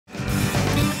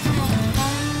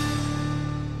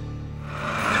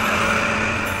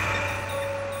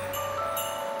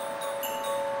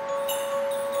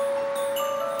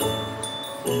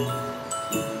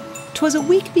'Twas a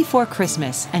week before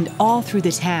Christmas, and all through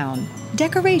the town,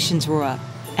 decorations were up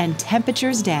and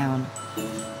temperatures down.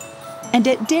 And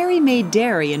at Maid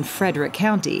Dairy in Frederick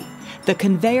County, the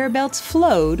conveyor belts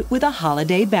flowed with a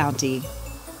holiday bounty.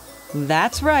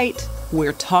 That's right,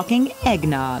 we're talking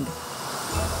eggnog.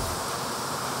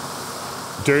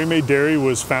 Maid Dairy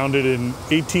was founded in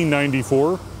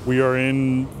 1894. We are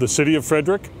in the city of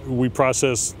Frederick. We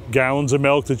process gallons of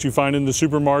milk that you find in the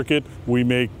supermarket. We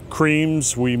make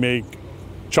creams, we make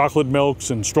chocolate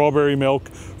milks and strawberry milk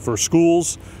for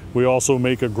schools. We also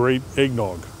make a great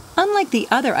eggnog. Unlike the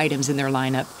other items in their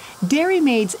lineup, Dairy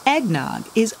Maid's eggnog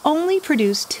is only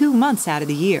produced 2 months out of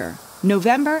the year,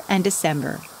 November and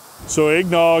December. So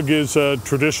eggnog is a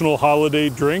traditional holiday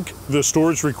drink. The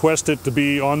stores request it to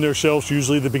be on their shelves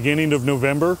usually the beginning of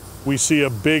November. We see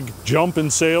a big jump in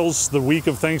sales the week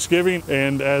of Thanksgiving,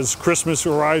 and as Christmas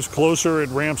arrives closer, it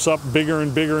ramps up bigger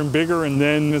and bigger and bigger, and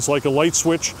then it's like a light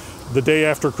switch. The day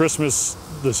after Christmas,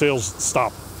 the sales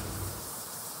stop.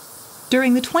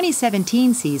 During the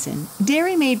 2017 season,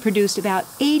 Dairy Maid produced about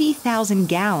 80,000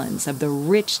 gallons of the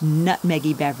rich,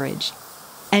 nutmeggy beverage.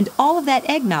 And all of that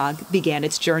eggnog began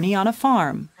its journey on a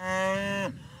farm.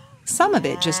 Some of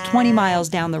it just 20 miles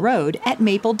down the road at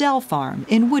Maple Dell Farm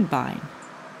in Woodbine.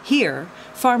 Here,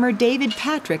 farmer David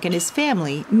Patrick and his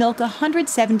family milk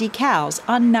 170 cows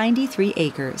on 93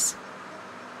 acres.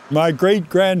 My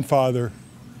great-grandfather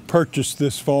purchased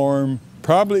this farm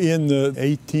probably in the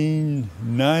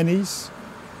 1890s.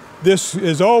 This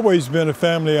has always been a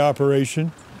family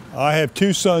operation. I have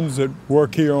 2 sons that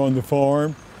work here on the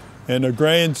farm, and a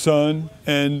grandson,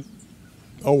 and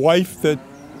a wife that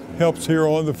helps here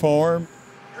on the farm.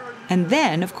 And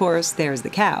then, of course, there's the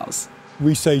cows.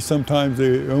 We say sometimes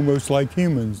they're almost like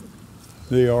humans.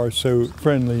 They are so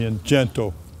friendly and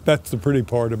gentle. That's the pretty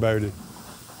part about it.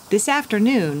 This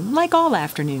afternoon, like all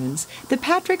afternoons, the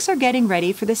Patricks are getting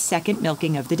ready for the second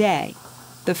milking of the day.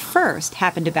 The first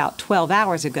happened about 12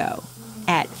 hours ago,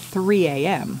 at 3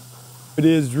 a.m. It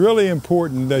is really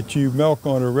important that you milk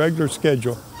on a regular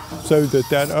schedule so that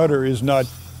that udder is not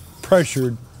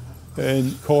pressured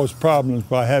and cause problems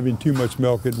by having too much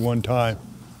milk at one time.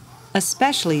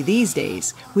 Especially these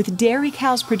days, with dairy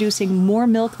cows producing more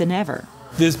milk than ever.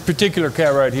 This particular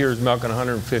cow right here is milking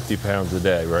 150 pounds a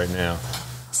day right now.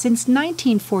 Since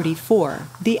 1944,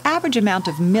 the average amount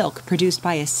of milk produced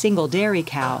by a single dairy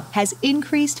cow has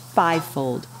increased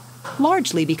 5-fold,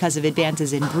 largely because of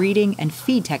advances in breeding and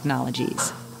feed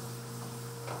technologies.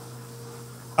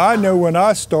 I know when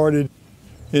I started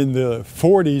in the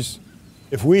 40s,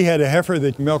 if we had a heifer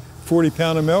that milked 40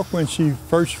 pounds of milk when she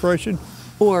first freshened,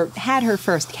 or had her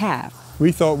first calf,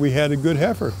 we thought we had a good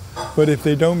heifer. But if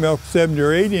they don't milk 70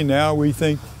 or 80 now, we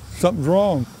think something's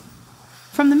wrong.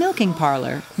 From the milking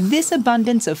parlor, this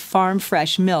abundance of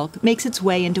farm-fresh milk makes its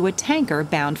way into a tanker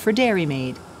bound for Dairy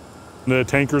Maid. The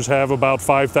tankers have about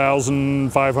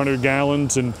 5,500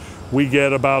 gallons, and we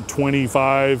get about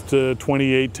 25 to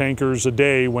 28 tankers a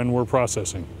day when we're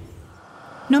processing.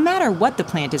 No matter what the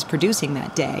plant is producing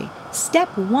that day,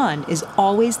 step 1 is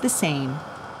always the same.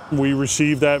 We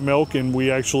receive that milk and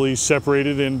we actually separate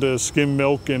it into skim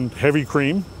milk and heavy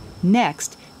cream.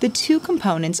 Next, the 2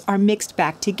 components are mixed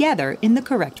back together in the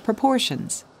correct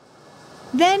proportions.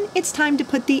 Then it's time to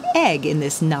put the egg in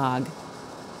this nog.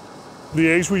 The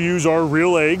eggs we use are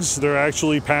real eggs. They're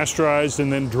actually pasteurized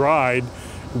and then dried.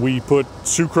 We put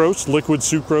sucrose, liquid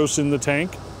sucrose, in the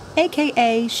tank.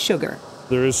 AKA sugar.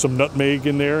 There is some nutmeg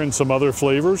in there and some other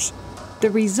flavors. The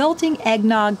resulting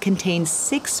eggnog contains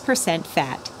 6%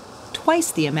 fat,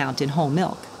 twice the amount in whole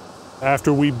milk.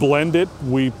 After we blend it,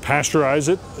 we pasteurize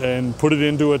it and put it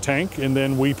into a tank, and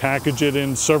then we package it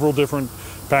in several different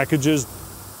packages.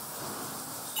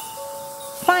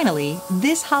 Finally,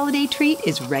 this holiday treat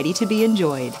is ready to be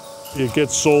enjoyed. It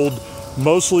gets sold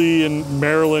mostly in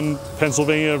Maryland,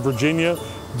 Pennsylvania, Virginia,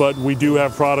 but we do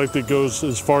have product that goes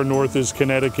as far north as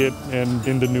Connecticut and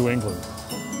into New England.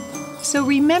 So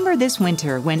remember this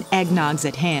winter, when eggnog's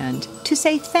at hand, to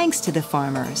say thanks to the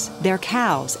farmers, their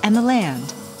cows, and the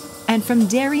land. And from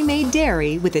Maid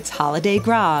Dairy with its holiday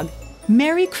grog,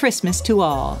 Merry Christmas to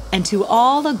all, and to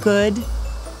all a good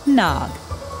nog.